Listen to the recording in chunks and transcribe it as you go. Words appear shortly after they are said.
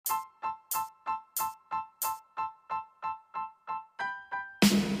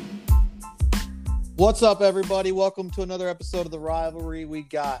What's up, everybody? Welcome to another episode of The Rivalry. We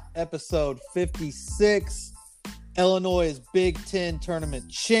got episode 56. Illinois is Big Ten tournament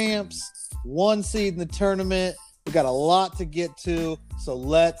champs. 1 seed in the tournament. We got a lot to get to, so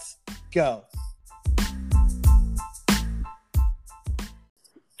let's go.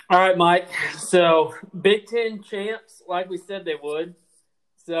 All right, Mike. So Big Ten champs, like we said they would.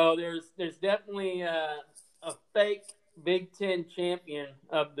 So there's definitely a fake Big Ten champion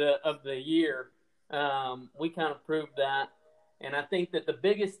of the year. We kind of proved that, and I think that the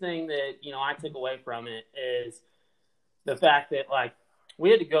biggest thing that I took away from it is the fact that we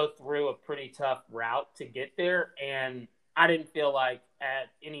had to go through a pretty tough route to get there, and I didn't feel like at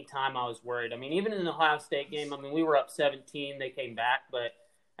any time I was worried. I mean, even in the Ohio State game, we were up 17, they came back, but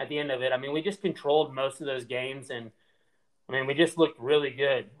at the end of it, we just controlled most of those games, and we just looked really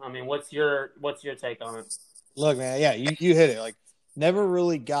good. What's your take on it? Look, man, yeah, you hit it. Never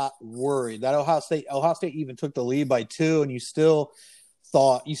really got worried. That Ohio State even took the lead by 2, and you still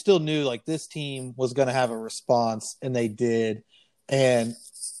knew this team was going to have a response, and they did. And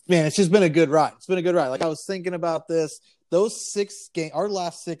man, it's just been a good ride. It's been a good ride. I was thinking about this. Those 6 games, our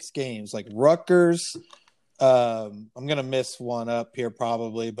last 6 games, Rutgers. I'm going to miss one up here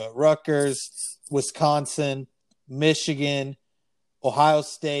probably, but Rutgers, Wisconsin, Michigan, Ohio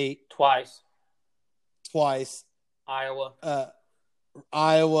State twice,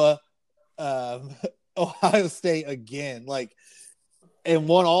 Iowa, Ohio State again, and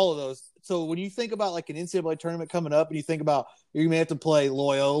won all of those. So when you think about an NCAA tournament coming up, and you think about you're gonna have to play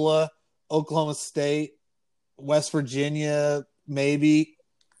Loyola, Oklahoma State, West Virginia, maybe,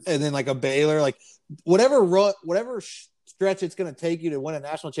 and then a Baylor, whatever stretch it's gonna take you to win a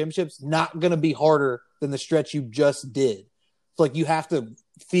national championship is not gonna be harder than the stretch you just did. So you have to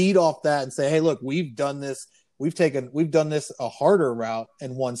feed off that and say, hey, look, we've done this. We've done this a harder route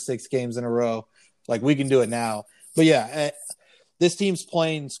and won 6 games in a row. We can do it now. But yeah, this team's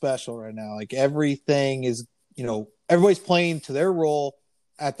playing special right now. Everything is, everybody's playing to their role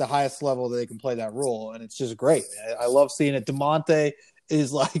at the highest level that they can play that role. And it's just great. I love seeing it. DeMonte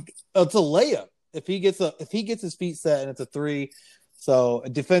is it's a layup. If he gets his feet set and it's a 3. So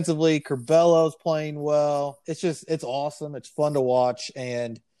defensively, Curbello's playing well. It's awesome. It's fun to watch.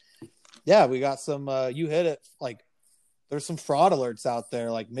 And yeah, we got some, you hit it. There's some fraud alerts out there.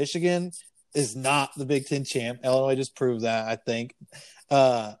 Michigan is not the Big Ten champ. Illinois just proved that, I think.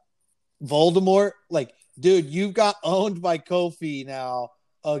 Voldemort, dude, you've got owned by Kofi now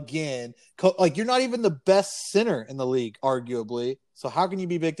again. You're not even the best center in the league, arguably. So how can you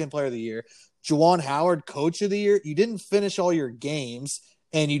be Big Ten Player of the Year? Juwan Howard, Coach of the Year. You didn't finish all your games,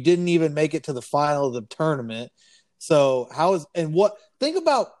 and you didn't even make it to the final of the tournament. So think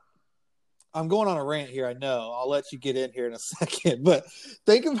about, I'm going on a rant here, I know. I'll let you get in here in a second. But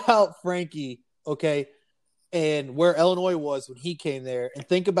think about Frankie, okay, and where Illinois was when he came there, and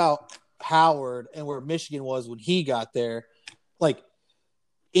think about Howard and where Michigan was when he got there.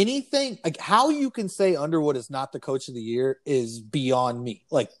 Anything, how you can say Underwood is not the Coach of the Year is beyond me.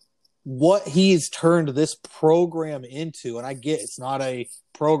 What he's turned this program into, and I get it's not a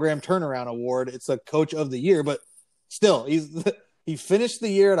program turnaround award, it's a Coach of the Year, but still, he finished the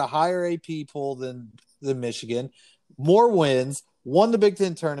year at a higher AP poll than Michigan, more wins, won the Big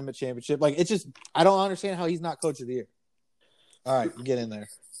Ten tournament championship. It's just, I don't understand how he's not Coach of the Year. All right, get in there.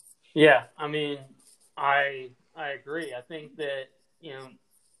 Yeah, I agree. I think that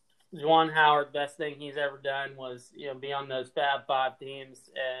Juwan Howard, best thing he's ever done was be on those Fab 5 teams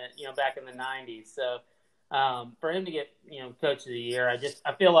back in the 90s. So for him to get Coach of the Year,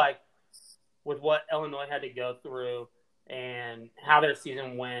 I feel like with what Illinois had to go through and how their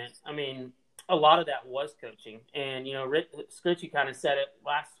season went, a lot of that was coaching. And Rick Scritchy kind of said it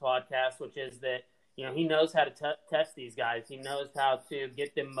last podcast, which is that he knows how to test these guys. He knows how to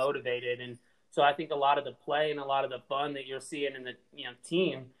get them motivated. And so I think a lot of the play and a lot of the fun that you're seeing in the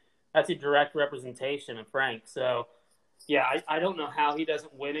team, that's a direct representation of Frank. So, yeah, I don't know how he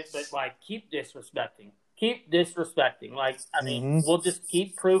doesn't win it, but, keep disrespecting. We'll just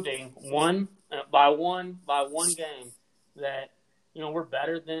keep proving one by one game that, we're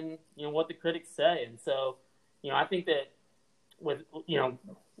better than, what the critics say. And so, I think that with,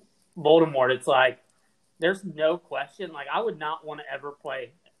 Voldemort, it's there's no question. I would not want to ever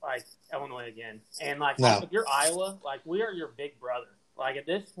play, Illinois again. And, no. If you're Iowa, we are your big brother. At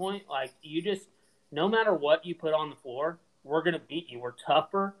this point, you just, no matter what you put on the floor, we're going to beat you. We're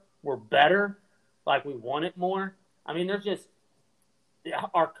tougher. We're better. We want it more. There's just,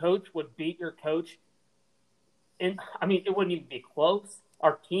 our coach would beat your coach. And, it wouldn't even be close.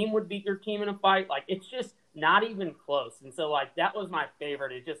 Our team would beat your team in a fight. It's just not even close. And so, that was my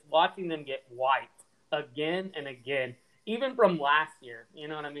favorite, is just watching them get wiped again and again, even from last year. You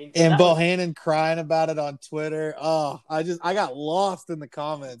know what I mean? And Bohannon crying about it on Twitter. Oh, I got lost in the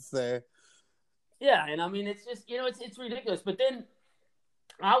comments there. Yeah, and I mean, it's just, it's ridiculous. But then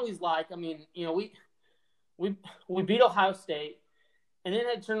I always we beat Ohio State, and then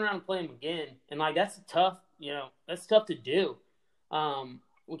had to turn around and play them again, and like that's tough. That's tough to do.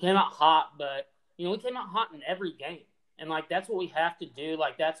 We came out hot, but we came out hot in every game, and like that's what we have to do.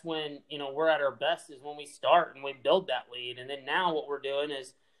 Like that's when we're at our best is when we start and we build that lead. And then now what we're doing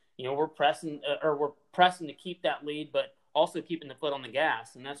is we're pressing to keep that lead, but also keeping the foot on the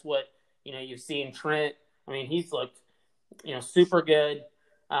gas, and that's what you've seen Trent. I mean, he's looked super good.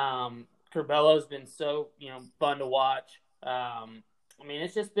 Curbelo's been so fun to watch. I mean,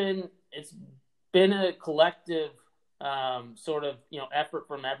 it's been a collective sort of effort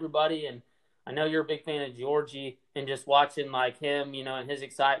from everybody, and I know you're a big fan of Georgie and just watching like him, and his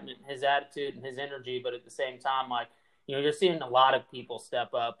excitement, his attitude, and his energy. But at the same time, like you're seeing a lot of people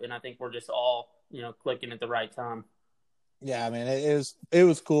step up, and I think we're just all clicking at the right time. Yeah, I mean, it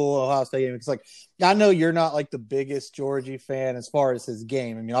was cool Ohio State game because like I know you're not like the biggest Georgie fan as far as his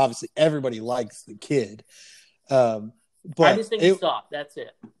game. I mean, obviously everybody likes the kid, but I just think he's soft. That's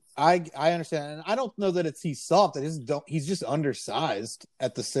it. I understand, and I don't know that he's soft. He's just undersized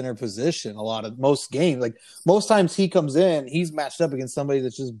at the center position. Most games, like most times he comes in, he's matched up against somebody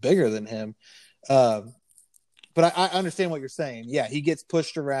that's just bigger than him. But I understand what you're saying. Yeah, he gets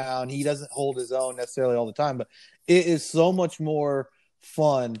pushed around. He doesn't hold his own necessarily all the time, but it is so much more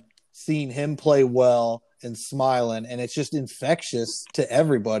fun seeing him play well and smiling, and it's just infectious to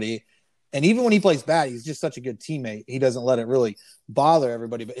everybody. And even when he plays bad, he's just such a good teammate. He doesn't let it really bother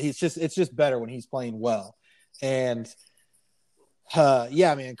everybody, but it's just better when he's playing well. And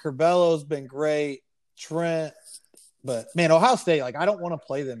yeah, man, Curbelo's been great. Trent, but man, Ohio State, like I don't want to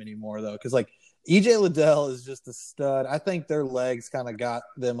play them anymore though, because like EJ Liddell is just a stud. I think their legs kind of got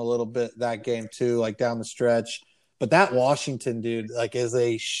them a little bit that game too, like down the stretch. But that Washington dude, like, is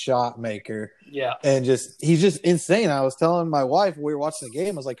a shot maker. Yeah. And he's just insane. I was telling my wife when we were watching the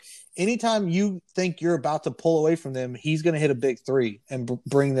game, I was like, anytime you think you're about to pull away from them, he's going to hit a big three and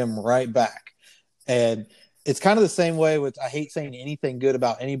bring them right back. And it's kind of the same way with, I hate saying anything good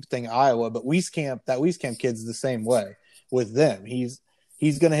about anything Iowa, but that Wieskamp kid's the same way with them. He's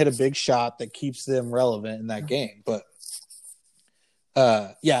going to hit a big shot that keeps them relevant in that game. But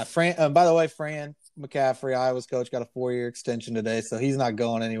yeah, by the way, Fran McCaffrey, Iowa's coach, got a 4-year extension today, so he's not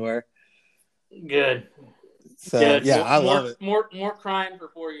going anywhere. Good. So Good. yeah, I love it. More crying for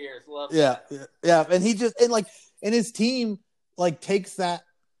 4 years. Love that. Yeah. And he just and his team like takes that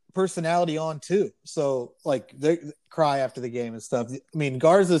personality on too. So like they cry after the game and stuff. I mean,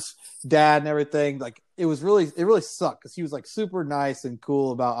 Garza's dad and everything, like it really sucked because he was like super nice and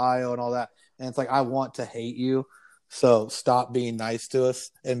cool about Iowa and all that. And it's like, I want to hate you. So stop being nice to us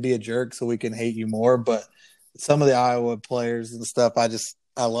and be a jerk so we can hate you more. But some of the Iowa players and stuff, I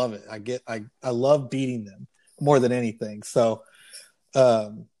love it. I love beating them more than anything. So,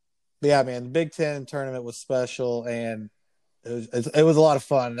 yeah, man, the Big Ten tournament was special and it was a lot of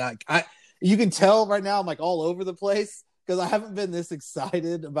fun. And you can tell right now I'm like all over the place because I haven't been this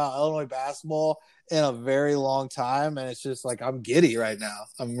excited about Illinois basketball in a very long time. And it's just like, I'm giddy right now.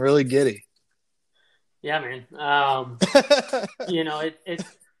 I'm really giddy. Yeah, man.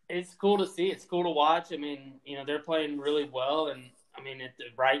 It's cool to see. It's cool to watch. I mean, they're playing really well and I mean, at the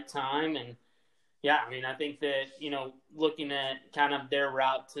right time. And yeah, I mean, I think that, looking at kind of their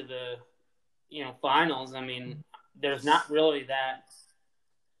route to the, finals, I mean, there's not really that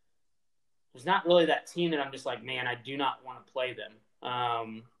team that I'm just like, man, I do not want to play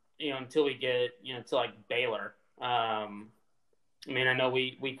them. Until we get, to like Baylor. I mean, I know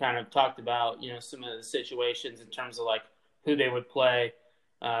we kind of talked about, some of the situations in terms of like who they would play,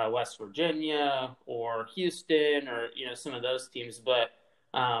 West Virginia or Houston or, some of those teams. But,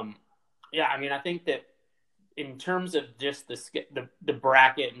 yeah, I mean, I think that in terms of just the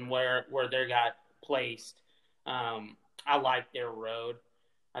bracket and where they got placed, I like their road.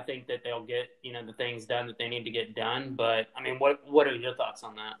 I think that they'll get, the things done that they need to get done. But, I mean, what are your thoughts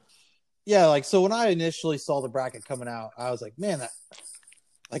on that? Yeah, like, so when I initially saw the bracket coming out, I was like, man,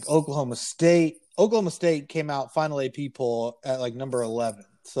 like Oklahoma State came out final AP poll at like number 11.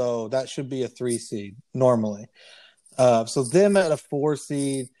 So that should be a 3 seed normally. So them at a 4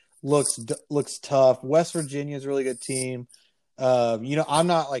 seed looks tough. West Virginia is a really good team. I'm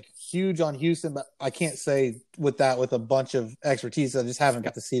not like huge on Houston, but I can't say with a bunch of expertise. I just haven't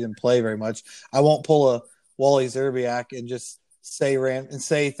got to see them play very much. I won't pull a Wally Zerbiak and just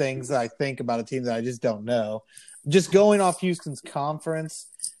say things that I think about a team that I just don't know. Just going off Houston's conference,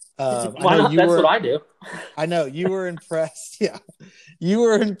 Why not? That's what I do. I know you were impressed. Yeah, you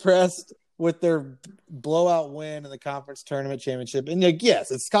were impressed with their blowout win in the conference tournament championship. And like,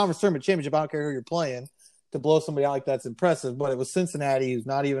 yes, it's conference tournament championship. I don't care who you're playing. To blow somebody out like that's impressive. But it was Cincinnati, who's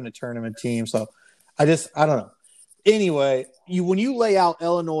not even a tournament team. So I don't know. Anyway, when you lay out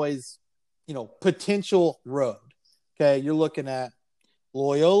Illinois' potential road, okay, you're looking at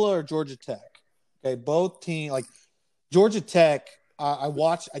Loyola or Georgia Tech. Okay, both teams, like Georgia Tech, I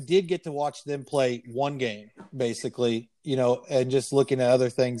did get to watch them play one game, basically, and just looking at other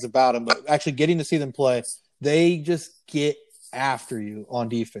things about them, but actually getting to see them play, they just get after you on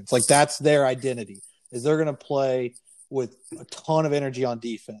defense. Like that's their identity, is they're going to play with a ton of energy on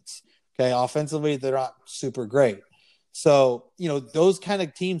defense. Okay, offensively, they're not super great. So, those kind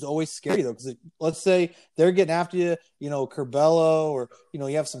of teams always scare you, though, because let's say they're getting after you, Curbelo, or, you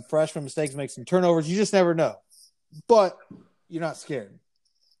have some freshman mistakes, make some turnovers. You just never know. But you're not scared.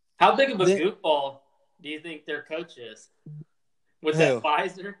 How big of a goofball do you think their coach is? With that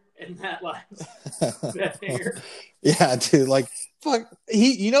visor and that, that hair? Yeah, dude. Like, fuck.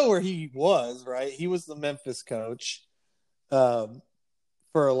 You know where he was, right? He was the Memphis coach for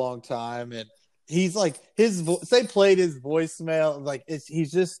a long time. And he's like, they played his voicemail. Like,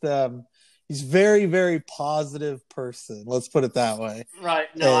 he's just, he's very, very positive person. Let's put it that way. Right.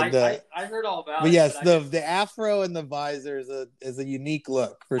 No, and, I heard all about it. But yes, the afro and the visor is a unique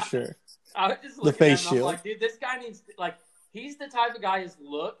look for sure. I was just looking at him, I'm like, dude, this guy needs to, like, he's the type of guy, his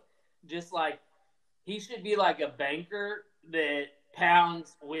look, just like, he should be like a banker that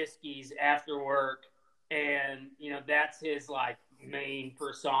pounds whiskeys after work, and, that's his, like, main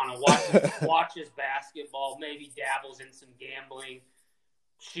persona. Watches basketball, maybe dabbles in some gambling,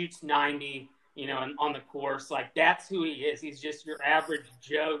 shoots 90, on the course. Like, that's who he is. He's just your average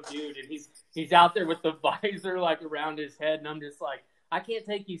Joe dude, and he's out there with the visor, like, around his head, and I'm just like, I can't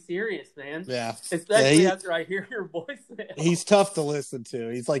take you serious, man. Yeah. Especially after I hear your voice now. He's tough to listen to.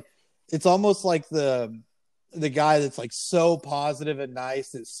 He's like, it's almost like the guy that's like so positive and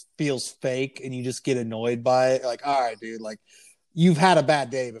nice it feels fake, and you just get annoyed by it. Like, all right, dude, like you've had a bad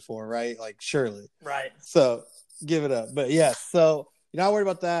day before, right? Like, surely. Right. So give it up. But yeah, so you're not worried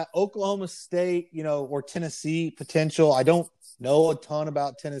about that. Oklahoma State, or Tennessee potential. I don't know a ton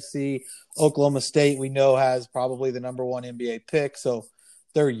about Tennessee. Oklahoma State, we know, has probably the number one NBA pick. So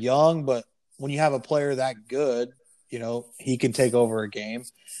they're young, but when you have a player that good, he can take over a game.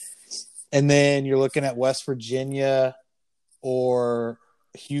 And then you're looking at West Virginia or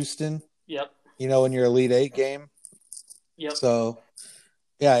Houston. Yep. In your Elite Eight game. Yep. So,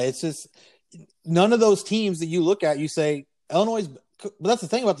 yeah, it's just none of those teams that you look at, you say Illinois. But that's the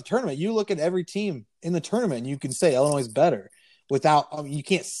thing about the tournament. You look at every team in the tournament, and you can say Illinois is better. You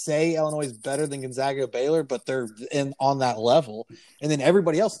can't say Illinois is better than Gonzaga or Baylor, but they're on that level. And then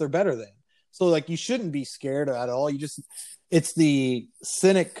everybody else they're better than. So, like, you shouldn't be scared at all. It's the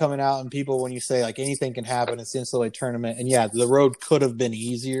cynic coming out in people when you say, like, anything can happen. It's the NCAA tournament. And, yeah, the road could have been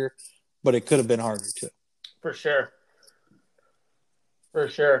easier, but it could have been harder, too. For sure. For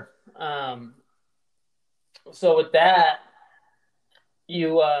sure. So, with that,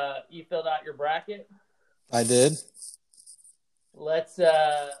 you filled out your bracket? I did. Let's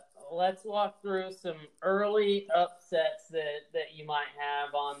walk through some early upsets that you might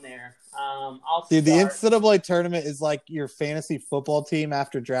have on there. Dude, the NCAA tournament is like your fantasy football team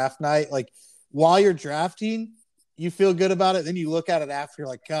after draft night. Like, while you're drafting, you feel good about it. Then you look at it after, you're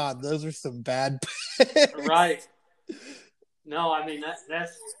like, God, those are some bad picks. Right. No, I mean that's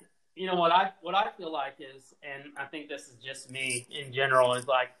what I feel like is, and I think this is just me in general, is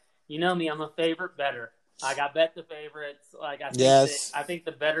like, me, I'm a favorite better. Like, I bet the favorites. Like, I think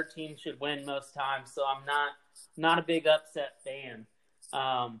the better team should win most times. So I'm not a big upset fan.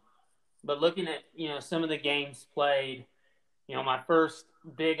 But looking at some of the games played, my first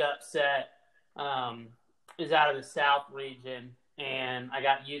big upset is out of the South region, and I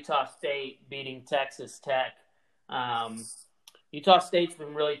got Utah State beating Texas Tech. Utah State's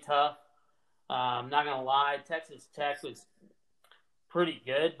been really tough. I'm not gonna lie, Texas Tech was pretty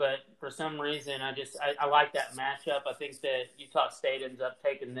good, but for some reason, I like that matchup. I think that Utah State ends up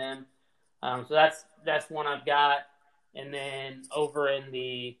taking them. So that's one I've got. And then over in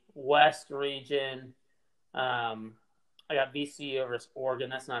the West region, I got VCU over Oregon.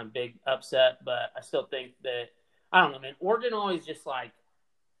 That's not a big upset, but I still think that, I don't know, man, Oregon always just like,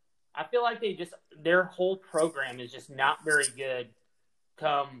 I feel like their whole program is just not very good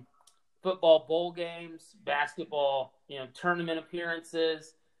come football bowl games, basketball, tournament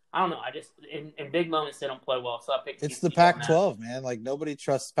appearances. I don't know. I just in big moments they don't play well. So I picked. It's the Pac-12, man. Like, nobody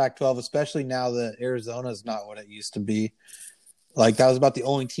trusts Pac-12, especially now that Arizona's not what it used to be. Like that was about the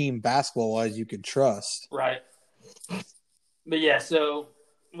only team basketball wise you could trust. Right. But yeah, so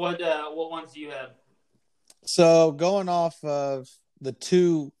what ones do you have? So going off of the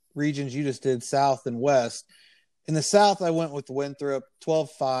two regions you just did, South and West. In the South, I went with Winthrop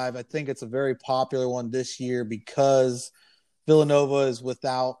 12-5. I think it's a very popular one this year because Villanova is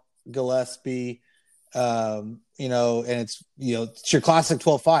without Gillespie. And it's your classic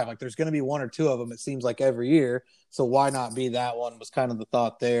 12-5. Like there's going to be one or two of them, it seems like every year. So why not be that one was kind of the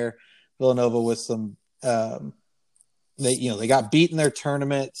thought there. Villanova with some they got beat in their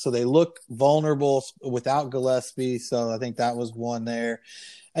tournament, so they look vulnerable without Gillespie. So I think that was one there.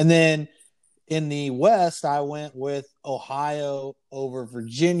 And then in the West, I went with Ohio over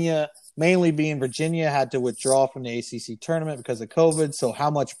Virginia, mainly being Virginia had to withdraw from the ACC tournament because of COVID. So how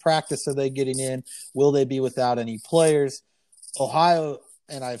much practice are they getting in? Will they be without any players? Ohio,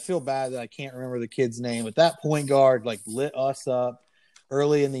 and I feel bad that I can't remember the kid's name, but that point guard lit us up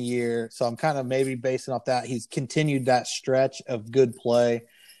early in the year. So I'm kind of maybe basing off that. He's continued that stretch of good play,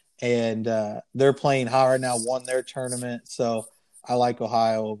 and they're playing hard now, won their tournament. So I like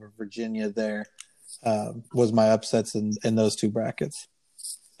Ohio over Virginia there. Was my upsets in those two brackets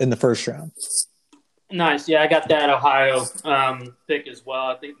in the first round. Nice. Yeah, I got that Ohio pick as well.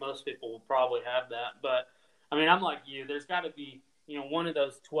 I think most people will probably have that. But, I mean, I'm like you. There's got to be, one of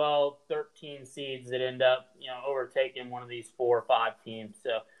those 12, 13 seeds that end up, overtaking one of these 4 or 5 teams.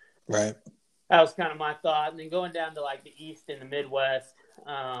 So right. That was kind of my thought. And then going down to, the East and the Midwest.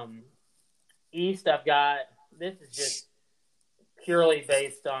 East, I've got – this is just purely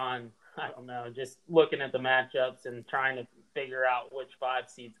based on, I don't know, just looking at the matchups and trying to figure out which 5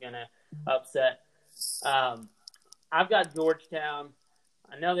 seed's going to upset. I've got Georgetown.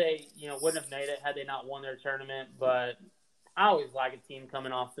 I know they, wouldn't have made it had they not won their tournament, but I always like a team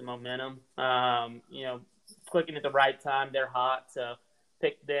coming off the momentum. Clicking at the right time, they're hot, so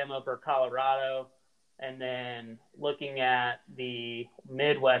pick them over Colorado. And then looking at the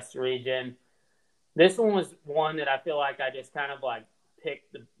Midwest region, this one was one that I feel like I just kind of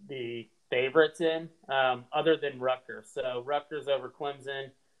picked the favorites in, other than Rutgers. So Rutgers over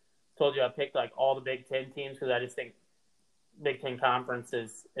Clemson. Told you I picked all the Big Ten teams because I just think Big Ten Conference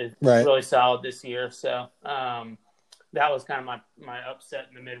is right. really solid this year. So that was kind of my upset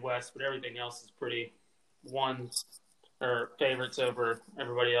in the Midwest, but everything else is pretty favorites over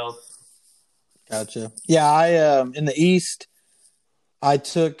everybody else. Gotcha. Yeah, I in the East, I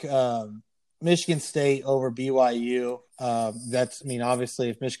took Michigan State over BYU. Obviously,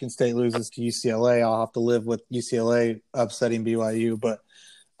 if Michigan State loses to UCLA, I'll have to live with UCLA upsetting BYU, but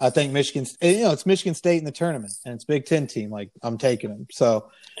I think it's Michigan State in the tournament, and it's Big Ten team. I'm taking them.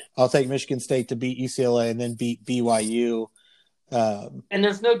 So I'll take Michigan State to beat UCLA and then beat BYU. And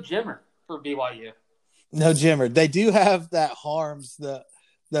there's no Jimmer for BYU. No Jimmer. They do have that Harms, the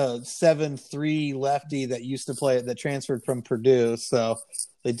 7'3" lefty that used to play that transferred from Purdue. So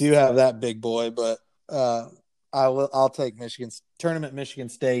they do have that big boy, but I'll take Michigan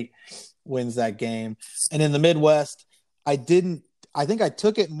State wins that game. And in the Midwest, I think I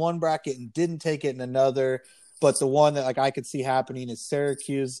took it in one bracket and didn't take it in another, but the one that I could see happening is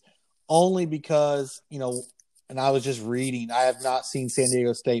Syracuse, only because, and I was just reading, I have not seen San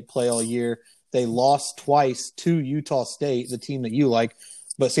Diego State play all year. They lost twice to Utah State, the team that you like,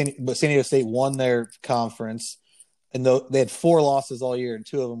 but San Diego State won their conference, and they had 4 losses all year, and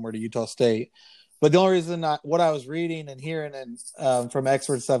 2 of them were to Utah State. But the only reason what I was reading and hearing and from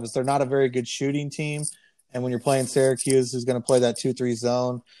expert stuff is they're not a very good shooting team. And when you're playing Syracuse, who's going to play that 2-3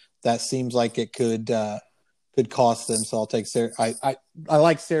 zone, that seems like it could cost them. So I'll take I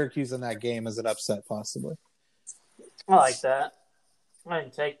like Syracuse in that game as an upset, possibly. I like that. I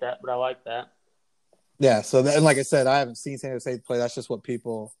didn't take that, but I like that. Yeah. So and like I said, I haven't seen San Diego State play. That's just what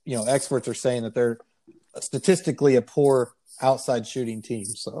people, experts are saying, that they're statistically a poor outside shooting team.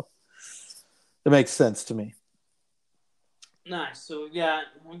 So it makes sense to me. Nice. So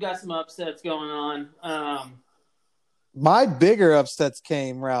we got some upsets going on. My bigger upsets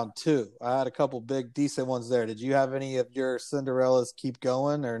came round 2. I had a couple big, decent ones there. Did you have any of your Cinderellas keep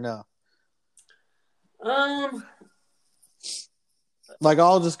going or no?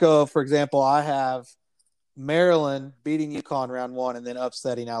 I'll just go, for example, I have Maryland beating UConn round 1 and then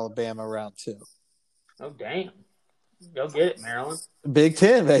upsetting Alabama round 2. Oh, damn. Go get it, Maryland. Big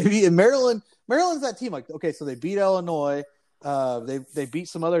Ten, baby. And Maryland's that team. Okay, so they beat Illinois. They beat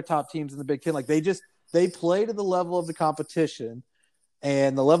some other top teams in the Big Ten. They play to the level of the competition,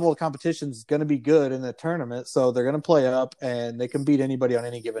 and the level of competition is going to be good in the tournament. So they're going to play up, and they can beat anybody on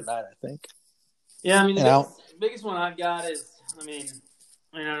any given night, I think. Yeah, I mean, the biggest one I've got is,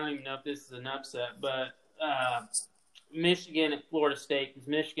 I don't even know if this is an upset, but Michigan at Florida State, because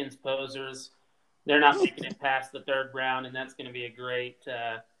Michigan's posers. They're not making it past the third round, and that's going to be a great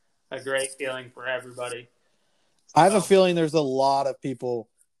feeling for everybody. I have a feeling there's a lot of people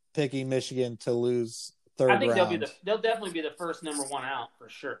picking Michigan to lose third round. I think they'll definitely be the first number one out for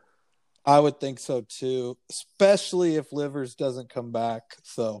sure. I would think so too, especially if Livers doesn't come back.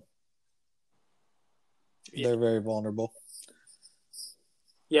 So they're very vulnerable.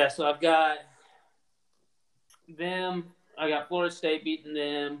 Yeah, so I've got them. I got Florida State beating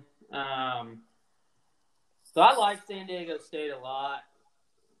them. So I like San Diego State a lot.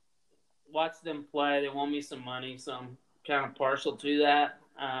 Watch them play. They won me some money, so I'm kind of partial to that.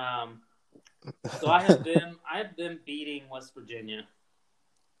 So I have them beating West Virginia.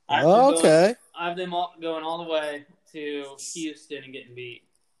 I have them going all the way to Houston and getting beat.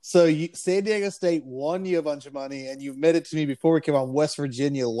 So San Diego State won you a bunch of money, and you admitted to me before we came on, West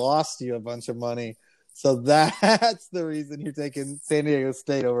Virginia lost you a bunch of money. So that's the reason you're taking San Diego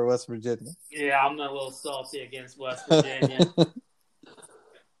State over West Virginia. Yeah, I'm a little salty against West Virginia.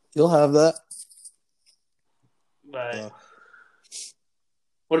 You'll have that. But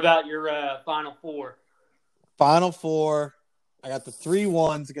what about your Final Four? Final Four, I got the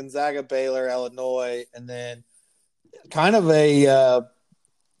 3-1s, Gonzaga, Baylor, Illinois, and then kind of a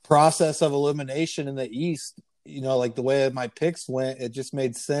process of elimination in the East. You know, like the way my picks went, it just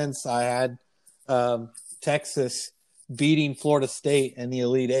made sense. I had Texas beating Florida State in the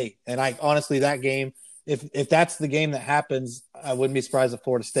Elite Eight. And I honestly, that game, if that's the game that happens, I wouldn't be surprised if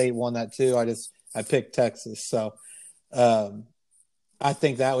Florida State won that too. I picked Texas. So I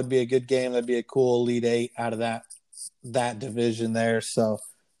think that would be a good game. That'd be a cool Elite Eight out of that division there. So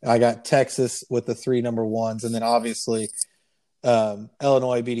I got Texas with the 3 number ones. And then obviously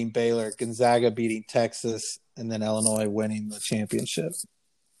Illinois beating Baylor, Gonzaga beating Texas, and then Illinois winning the championship.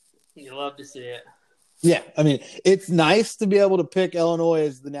 You love to see it. Yeah, I mean, it's nice to be able to pick Illinois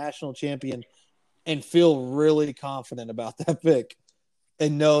as the national champion and feel really confident about that pick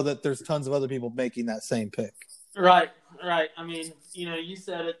and know that there's tons of other people making that same pick. Right. I mean, you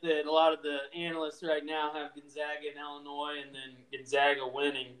said it that a lot of the analysts right now have Gonzaga and Illinois and then Gonzaga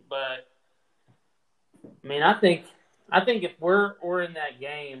winning. But, I mean, I think if we're in that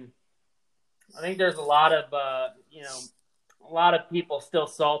game, I think there's a lot of, a lot of people still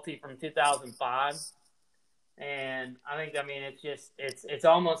salty from 2005. And it's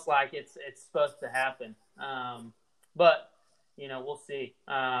almost like it's supposed to happen. But, we'll see.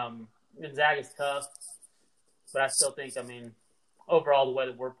 Gonzaga's tough, but I still think, overall the way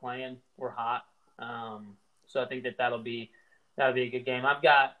that we're playing, we're hot. So I think that'll be a good game. I've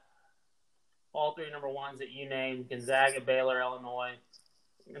got all 3 number ones that you named: Gonzaga, Baylor, Illinois,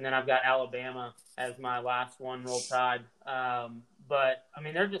 and then I've got Alabama as my last one, Roll Tide. But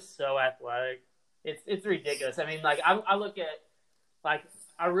they're just so athletic. It's ridiculous. I look at,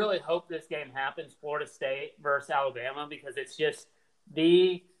 I really hope this game happens, Florida State versus Alabama, because it's just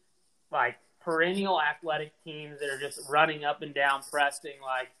the perennial athletic teams that are just running up and down, pressing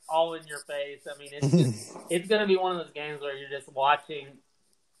all in your face. It's going to be one of those games where you're just watching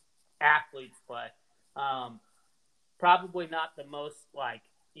athletes play. Probably not the most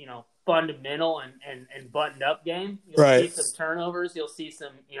fundamental and buttoned up game. You'll see some turnovers. You'll see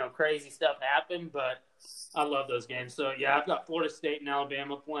some crazy stuff happen. But I love those games. So yeah, I've got Florida State and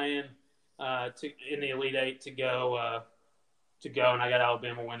Alabama playing in the Elite Eight to go, and I got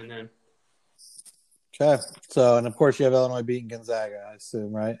Alabama winning them. Okay. So, and of course you have Illinois beating Gonzaga, I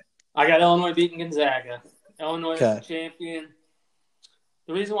assume, right? I got Illinois beating Gonzaga. Illinois is the champion.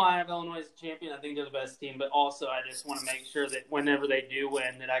 The reason why I have Illinois as a champion, I think they're the best team, but also I just want to make sure that whenever they do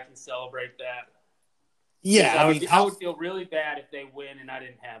win, that I can celebrate that. Yeah, I would feel really bad if they win and I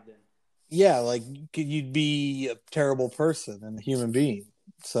didn't have them. Yeah, you'd be a terrible person and a human being.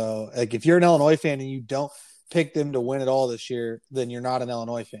 So, if you're an Illinois fan and you don't pick them to win it all this year, then you're not an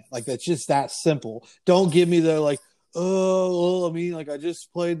Illinois fan. That's just that simple. Don't give me the I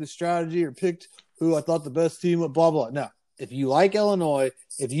just played the strategy or picked who I thought the best team would, blah, blah. No. If you like Illinois,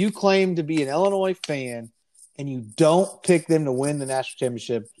 if you claim to be an Illinois fan and you don't pick them to win the national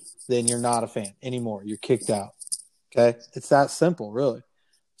championship, then you're not a fan anymore. You're kicked out. Okay? It's that simple, really.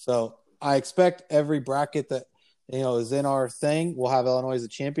 So I expect every bracket that is in our thing will have Illinois as a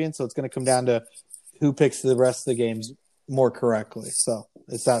champion. So it's going to come down to who picks the rest of the games more correctly. So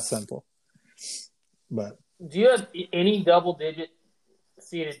it's that simple. But do you have any double-digit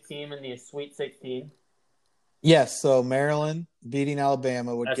seeded team in the Sweet 16? Yes, so Maryland beating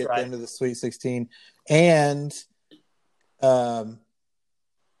Alabama would get them to the Sweet 16. And that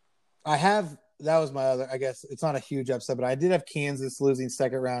was my other, I guess it's not a huge upset, but I did have Kansas losing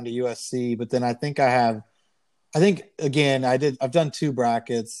second round to USC, but then I think I have I think again, I've done two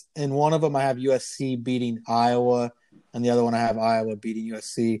brackets. In one of them, I have USC beating Iowa, and the other one I have Iowa beating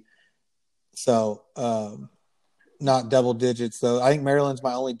USC. So not double digits though. I think Maryland's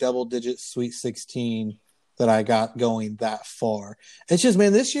my only double digit Sweet 16 that I got going that far. It's just,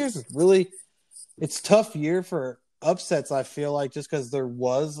 man, this year's really it's tough year for upsets. I feel like just because there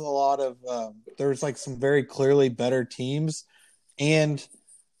was a lot of there's like some very clearly better teams, and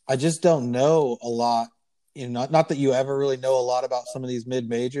I just don't know a lot. You know, not that you ever really know a lot about some of these mid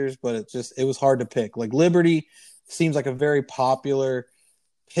majors, but it was hard to pick. Like Liberty seems like a very popular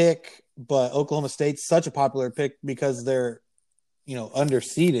pick, but Oklahoma State's such a popular pick because they're,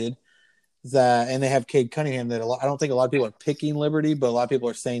 underseeded and they have Cade Cunningham that I don't think a lot of people are picking Liberty, but a lot of people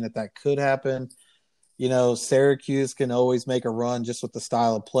are saying that could happen. Syracuse can always make a run just with the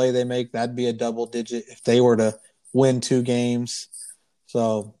style of play they make. That'd be a double digit if they were to win 2 games.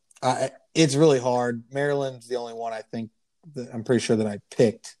 So it's really hard. Maryland's the only one I think that I'm pretty sure that I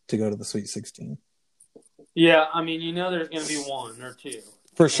picked to go to the Sweet 16. Yeah, I mean, there's going to be 1 or 2.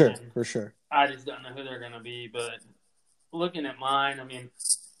 For sure. I just don't know who they're going to be, but looking at mine, I mean,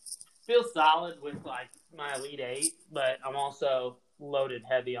 feel solid with like my Elite 8, but I'm also loaded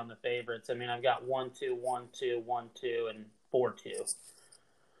heavy on the favorites. I mean, I've got 1-2, 1-2, 1-2, and 4-2.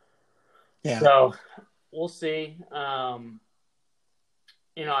 Yeah. So we'll see. I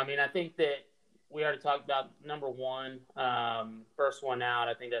mean, I think that we already talked about number 1, first one out.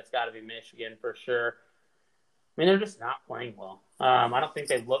 I think that's got to be Michigan for sure. I mean, they're just not playing well. I don't think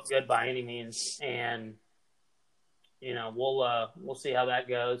they look good by any means, and we'll see how that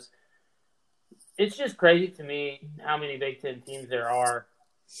goes. It's just crazy to me how many Big Ten teams there are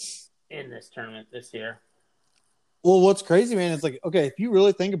in this tournament this year. Well, what's crazy, man, is like, okay, if you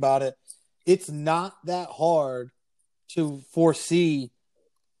really think about it, it's not that hard to foresee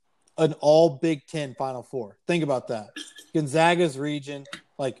an all Big Ten Final Four. Think about that. Gonzaga's region,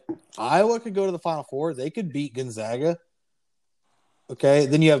 like Iowa could go to the Final Four. They could beat Gonzaga. Okay,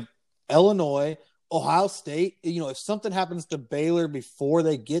 then you have Illinois, Ohio State. If something happens to Baylor before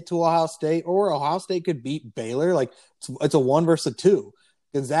they get to Ohio State, or Ohio State could beat Baylor, like it's a 1 versus 2.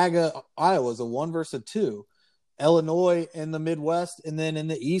 Gonzaga, Iowa is a 1 versus 2. Illinois in the Midwest, and then in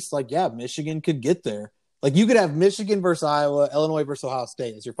the East, like, yeah, Michigan could get there. Like, you could have Michigan versus Iowa, Illinois versus Ohio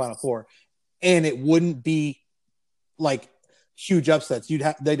State as your Final Four, and it wouldn't be like huge upsets.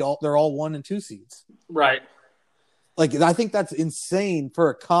 They're all 1 and 2 seeds, right? Like, I think that's insane for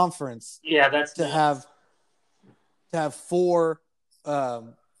a conference. Yeah, that's to have 4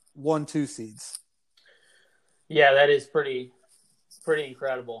 1-2 seeds. Yeah, that is pretty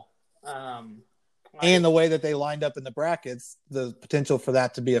incredible. And the way that they lined up in the brackets, the potential for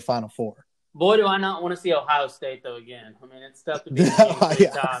that to be a Final Four. Boy, do I not want to see Ohio State, though, again. I mean, it's tough to be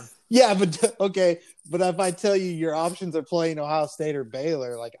time. Yeah, but okay. But if I tell you your options are playing Ohio State or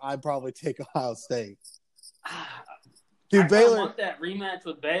Baylor, like, I'd probably take Ohio State. Dude, Baylor, I want that rematch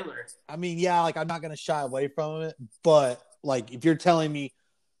with Baylor. I mean, yeah, like, I'm not going to shy away from it. But, like, if you're telling me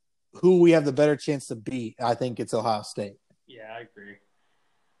who we have the better chance to beat, I think it's Ohio State. Yeah, I agree.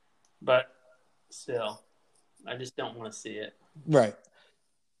 But still, I just don't want to see it. Right.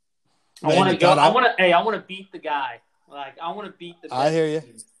 I want to go. I want to beat the guy. Like, I want to beat the. I hear you.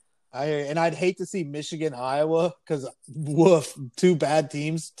 And I'd hate to see Michigan, Iowa, because woof, 2 bad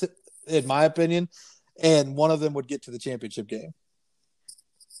teams, in my opinion, and one of them would get to the championship game.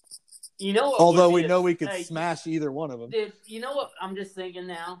 Although we know we could smash either one of them. Dude, you know what I'm just thinking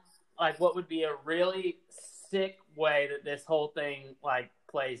now? Like, what would be a really sick way that this whole thing like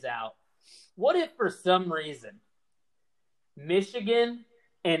plays out? What if for some reason Michigan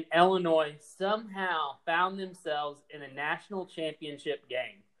and Illinois somehow found themselves in a national championship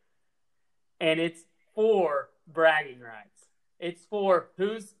game, and it's for bragging rights? It's for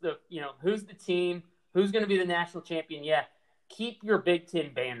who's the team, who's going to be the national champion. Yeah, keep your Big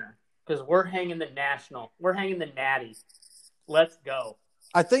Ten banner because we're hanging the natty. Let's go.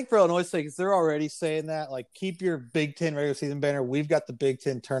 I think for Illinois' sake, they're already saying that, like, keep your Big Ten regular season banner. We've got the Big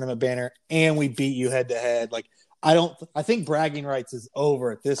Ten tournament banner, and we beat you head to head. Like, I think bragging rights is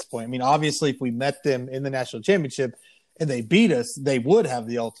over at this point. I mean, obviously, if we met them in the national championship and they beat us, they would have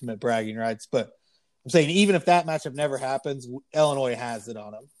the ultimate bragging rights. But I'm saying, even if that matchup never happens, Illinois has it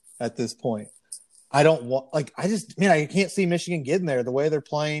on them at this point. I can't see Michigan getting there the way they're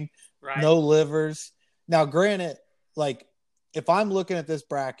playing. Right. No livers. Now, granted, like, if I'm looking at this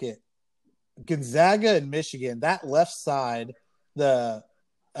bracket, Gonzaga and Michigan, that left side, the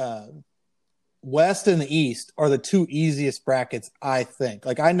West and the East are the 2 easiest brackets, I think.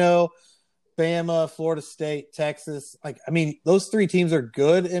 Like, I know Bama, Florida State, Texas. Like, I mean, those 3 teams are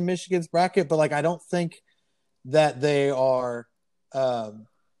good in Michigan's bracket, but, like, I don't think that they are, Ohio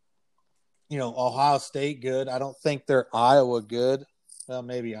State good. I don't think they're Iowa good. Well,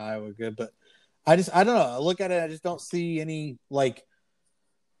 maybe Iowa good, but I don't know. I look at it, I just don't see any like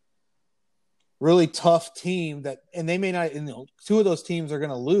really tough team and they may not. Two of those teams are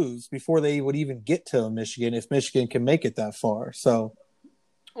going to lose before they would even get to Michigan if Michigan can make it that far. So,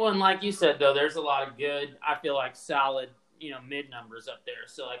 well, and like you said, though, there's a lot of good. I feel like solid, mid numbers up there.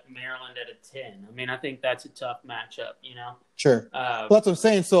 So like Maryland at a 10. I mean, I think that's a tough matchup. Sure. Well, that's what I'm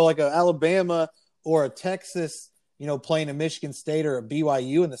saying. So like a Alabama or a Texas, playing a Michigan State or a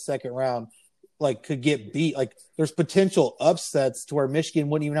BYU in the second round, like could get beat. Like there's potential upsets to where Michigan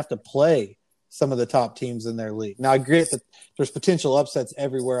wouldn't even have to play some of the top teams in their league. Now I agree that there's potential upsets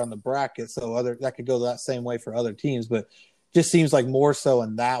everywhere on the bracket, so that could go that same way for other teams, but just seems like more so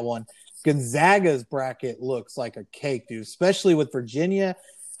in that one. Gonzaga's bracket looks like a cake, dude, especially with Virginia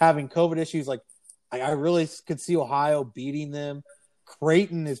having COVID issues. Like I really could see Ohio beating them.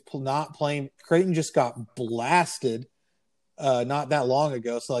 Creighton is not playing. Creighton just got blasted not that long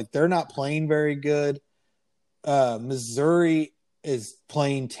ago, so like they're not playing very good. Missouri is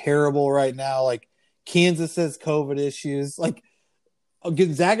playing terrible right now. Like Kansas has COVID issues. Like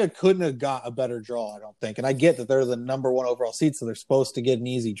Gonzaga couldn't have got a better draw, I don't think. And I get that they're the number one overall seed, so they're supposed to get an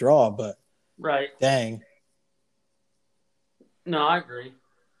easy draw, but right. Dang. No, I agree.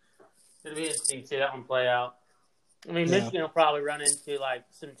 It'll be interesting to see that one play out. I mean, Michigan will probably run into like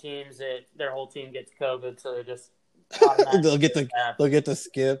some teams that their whole team gets COVID, so they just they'll get the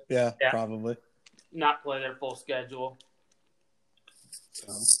skip, yeah, probably not play their full schedule.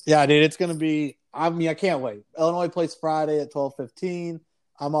 So, yeah, dude, it's gonna be. I mean, I can't wait. Illinois plays Friday at 12:15.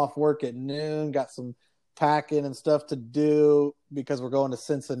 I'm off work at noon. Got some packing and stuff to do because we're going to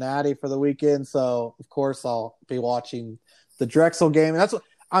Cincinnati for the weekend. So, of course, I'll be watching the Drexel game. And that's what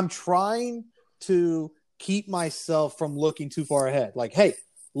I'm trying to keep myself from looking too far ahead. Like, hey,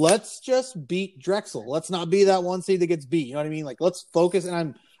 let's just beat Drexel. Let's not be that one seed that gets beat. You know what I mean? Like, let's focus.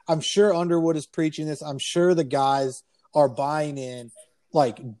 And I'm sure Underwood is preaching this. I'm sure the guys are buying in.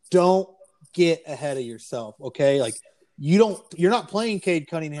 Like, don't get ahead of yourself, okay? Like, you're not playing Cade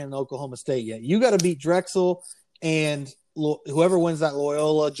Cunningham in Oklahoma State yet. You got to beat Drexel and whoever wins that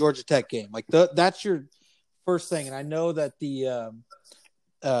Loyola Georgia Tech game. Like, that's your first thing. And I know that the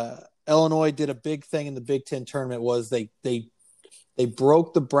Illinois did a big thing in the Big Ten tournament was they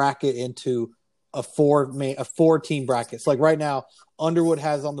broke the bracket into a four-team bracket. So, like, right now, Underwood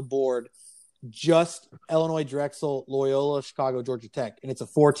has on the board just Illinois, Drexel, Loyola, Chicago, Georgia Tech, and it's a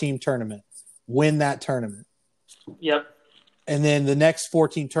 4-team tournament. Win that tournament. Yep. And then the next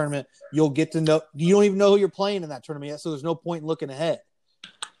 4-team tournament, you'll get to know – you don't even know who you're playing in that tournament yet, so there's no point in looking ahead.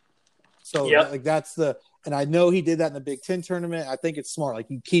 So, like, that's the – and I know he did that in the Big Ten tournament. I think it's smart. Like,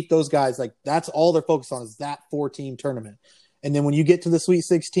 you keep those guys – like, that's all they're focused on is that 4-team tournament. And then when you get to the Sweet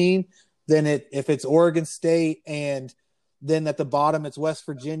 16, then if it's Oregon State and then at the bottom it's West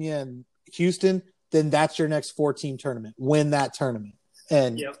Virginia and Houston, then that's your next 4-team tournament. Win that tournament.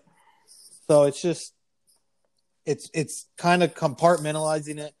 And so it's just it's kind of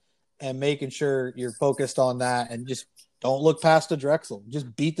compartmentalizing it and making sure you're focused on that and just don't look past the Drexel.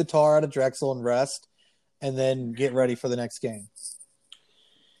 Just beat the tar out of Drexel and rest and then get ready for the next game.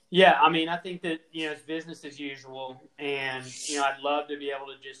 Yeah, I mean, I think that, it's business as usual. And, I'd love to be able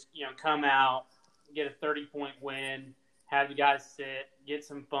to just, come out, get a 30-point win, have the guys sit, get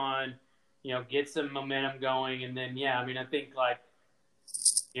some fun, get some momentum going. And then, I mean, I think, like,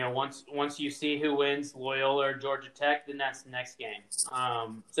 once you see who wins Loyola or Georgia Tech, then that's the next game.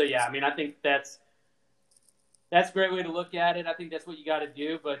 So, I mean, I think that's a great way to look at it. I think that's what you got to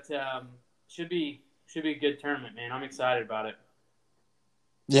do. But should be a good tournament, man. I'm excited about it.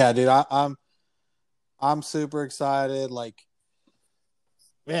 Yeah, dude, I'm super excited. Like,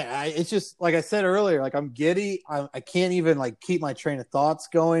 man, it's just like I said earlier. Like, I'm giddy. I can't even like keep my train of thoughts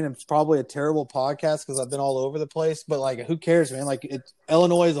going. It's probably a terrible podcast because I've been all over the place. But like, who cares, man? Like,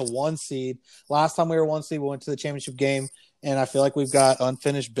 Illinois is a 1 seed. Last time we were 1 seed, we went to the championship game, and I feel like we've got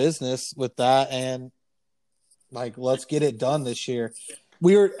unfinished business with that. And like, let's get it done this year.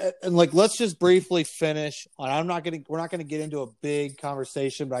 Let's just briefly finish. We're not going to get into a big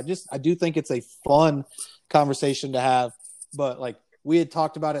conversation, but I do think it's a fun conversation to have. But like, we had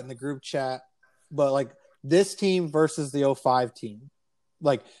talked about it in the group chat, but like this team versus the 05 team.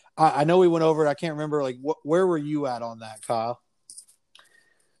 Like, I know we went over it. I can't remember. Like, where were you at on that, Kyle?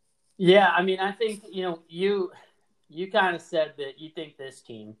 Yeah, I mean, I think, you kind of said that you think this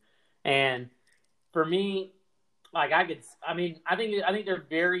team, and for me, like I think they're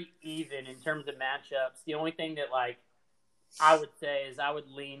very even in terms of matchups. The only thing that like I would say is I would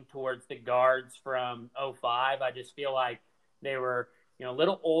lean towards the guards from '05. I just feel like they were, a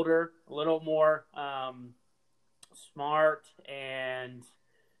little older, a little more smart, and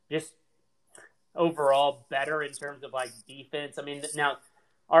just overall better in terms of like defense. I mean, now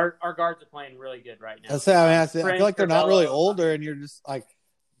our guards are playing really good right now. I feel like they're not really older, and you're just like,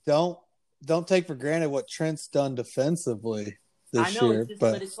 don't take for granted what Trent's done defensively this year.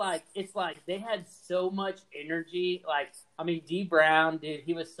 But it's like they had so much energy. Like, I mean, D Brown, dude,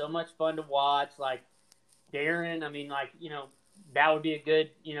 he was so much fun to watch. Like Darren, I mean, like, that would be a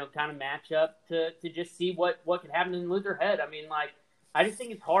good, kind of matchup to just see what could happen in Luther Head. I mean, like, I just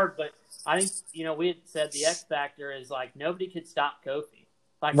think it's hard, but I think, we had said the X factor is like nobody could stop Kofi.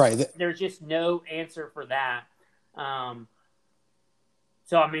 Like, right. There's just no answer for that.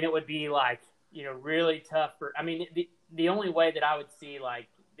 So, I mean, it would be like, really tough for, I mean, the only way that I would see like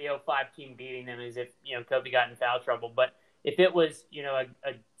the '05 team beating them is if, Kofi got in foul trouble. But if it was,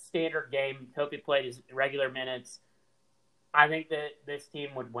 a standard game, Kofi played his regular minutes, I think that this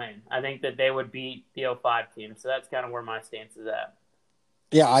team would win. I think that they would beat the '05 team. So that's kind of where my stance is at.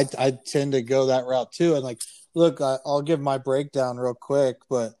 Yeah, I tend to go that route too. And like, look, I'll give my breakdown real quick,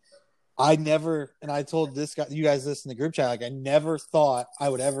 but I told you guys this in the group chat, like I never thought I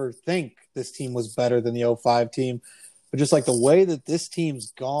would ever think this team was better than the '05 team. But just like the way that this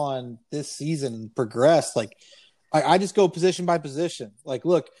team's gone this season and progressed, like I just go position by position. Like,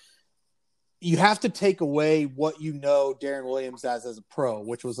 look, you have to take away what Darren Williams as a pro,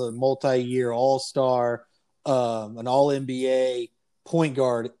 which was a multi-year all-star, an all-NBA point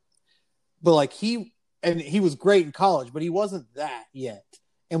guard. But like he was great in college, but he wasn't that yet.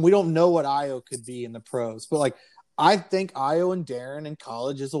 And we don't know what Ayo could be in the pros. But like I think Ayo and Darren in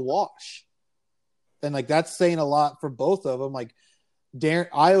college is a wash. And like that's saying a lot for both of them. Like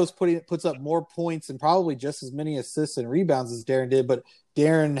Ayo's puts up more points and probably just as many assists and rebounds as Darren did, but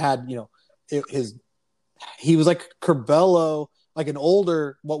Darren had, he was like Curbelo, like an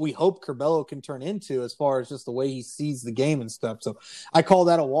older, what we hope Curbelo can turn into as far as just the way he sees the game and stuff. So I call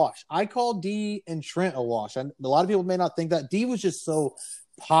that a wash. I call D and Trent a wash. And a lot of people may not think that. D was just so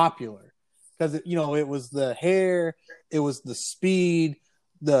popular because, it was the hair, it was the speed,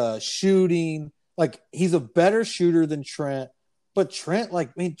 the shooting. Like he's a better shooter than Trent, but Trent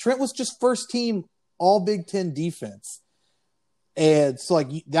was just first team all Big Ten defense. And so like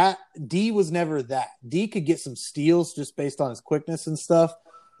that D was never that. D could get some steals just based on his quickness and stuff,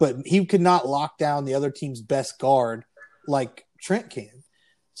 but he could not lock down the other team's best guard like Trent can.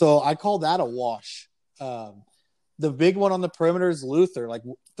 So I call that a wash. The big one on the perimeter is Luther. Like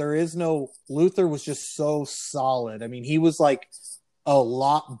Luther was just so solid. I mean, he was like a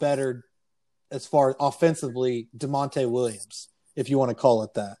lot better as far as offensively, DeMonte Williams, if you want to call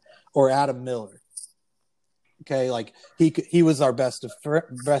it that, or Adam Miller. Okay, like he was our best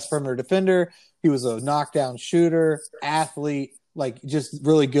perimeter defender. He was a knockdown shooter, athlete, like just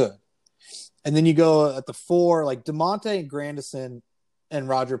really good. And then you go at the 4, like DeMonte and Grandison and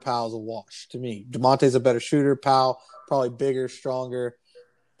Roger Powell's a wash to me. DeMonte's a better shooter. Powell probably bigger, stronger.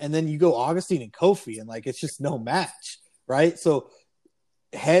 And then you go Augustine and Kofi, and like it's just no match, right? So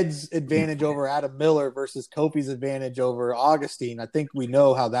Head's advantage over Adam Miller versus Kofi's advantage over Augustine. I think we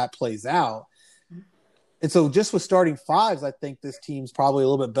know how that plays out. And so just with starting fives, I think this team's probably a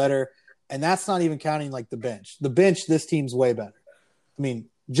little bit better. And that's not even counting like the bench. The bench, this team's way better. I mean,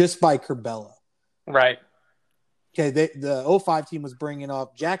 just by Curbelo. Right. Okay, the '05 team was bringing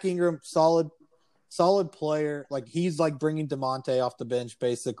up Jack Ingram, solid player. Like he's like bringing DeMonte off the bench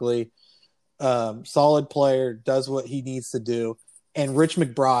basically. Solid player, does what he needs to do. And Rich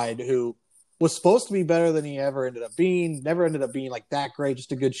McBride, who was supposed to be better than he ever ended up being, never ended up being like that great,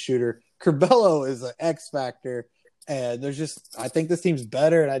 just a good shooter. Curbelo is an X factor, and I think this team's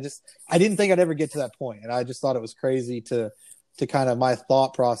better. And I didn't think I'd ever get to that point, and I just thought it was crazy to kind of my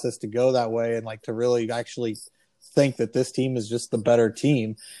thought process to go that way and like to really actually think that this team is just the better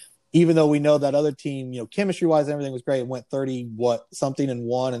team, even though we know that other team, chemistry wise, everything was great and went 30-something and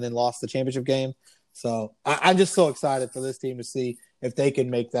won, and then lost the championship game. So I'm just so excited for this team to see if they can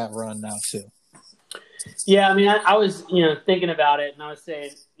make that run now too. Yeah, I mean, I was, thinking about it, and I was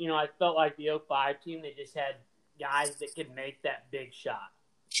saying, I felt like the '05 team, they just had guys that could make that big shot.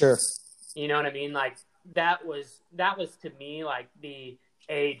 Sure. You know what I mean? Like that was to me like the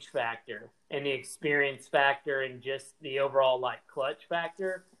age factor and the experience factor and just the overall like clutch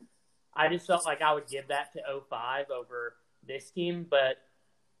factor. I just felt like I would give that to '05 over this team, but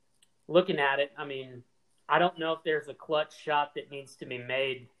looking at it, I mean, I don't know if there's a clutch shot that needs to be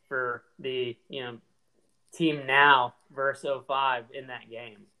made for the, team now versus '05 in that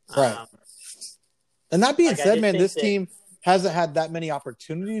game. Right. And that being said, man, this team hasn't had that many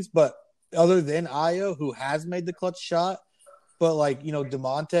opportunities, but other than Ayo, who has made the clutch shot, but like,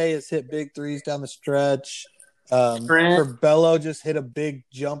 DeMonte has hit big threes down the stretch. Trent. Curbelo just hit a big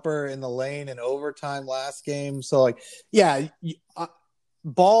jumper in the lane in overtime last game. So like, yeah,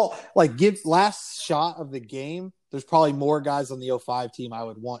 ball, like give last shot of the game. There's probably more guys on the 05 team I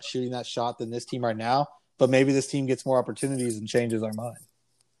would want shooting that shot than this team right now. But maybe this team gets more opportunities and changes our mind.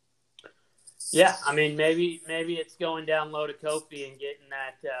 Yeah, I mean, maybe it's going down low to Kofi and getting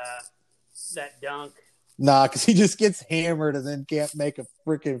that dunk. Nah, because he just gets hammered and then can't make a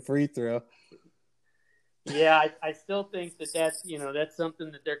freaking free throw. Yeah, I still think that's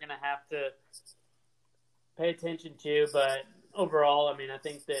something that they're going to have to pay attention to. But overall, I mean, I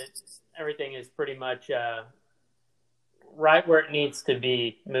think that everything is pretty much right where it needs to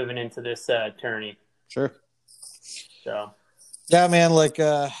be moving into this tourney. Sure. So. Yeah, man. Like,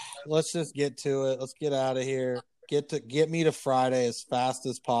 let's just get to it. Let's get out of here. Get me to Friday as fast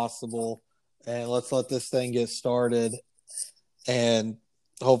as possible, and let's let this thing get started. And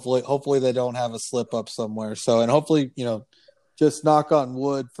hopefully they don't have a slip up somewhere. So, and hopefully, just knock on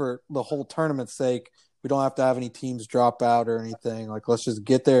wood for the whole tournament's sake, we don't have to have any teams drop out or anything. Like, let's just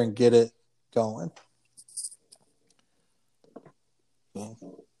get there and get it going. So.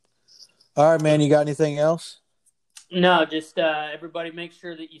 All right, man. You got anything else? No, just everybody make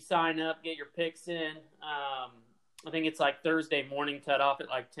sure that you sign up, get your picks in. I think it's like Thursday morning cutoff at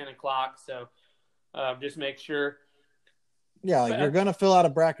like 10 o'clock. So just make sure. Yeah, like you're going to fill out a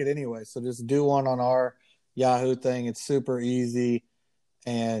bracket anyway. So just do one on our Yahoo thing. It's super easy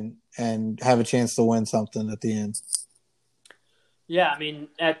and have a chance to win something at the end. Yeah, I mean,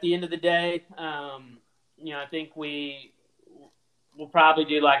 at the end of the day, I think we'll probably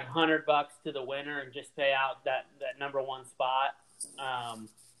do like $100 to the winner and just pay out that number one spot.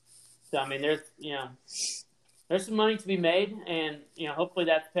 So I mean, there's some money to be made, and hopefully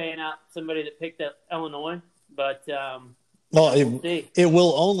that's paying out somebody that picked up Illinois. But well, we'll see. It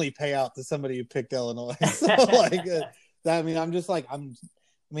will only pay out to somebody who picked Illinois. So like, I mean,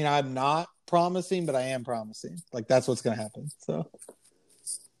 I'm not promising, but I am promising. Like that's what's going to happen. So,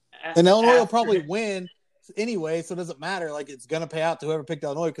 and Illinois will probably win anyway, so it doesn't matter. Like it's gonna pay out to whoever picked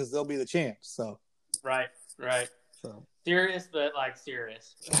Illinois because they'll be the champs. So right. So serious, but like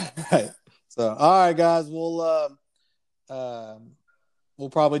serious. Right. So all right, guys, we'll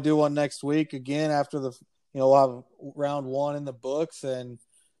probably do one next week again after we'll have round 1 in the books, and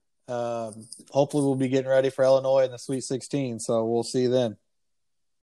hopefully we'll be getting ready for Illinois in the Sweet 16. So we'll see you then.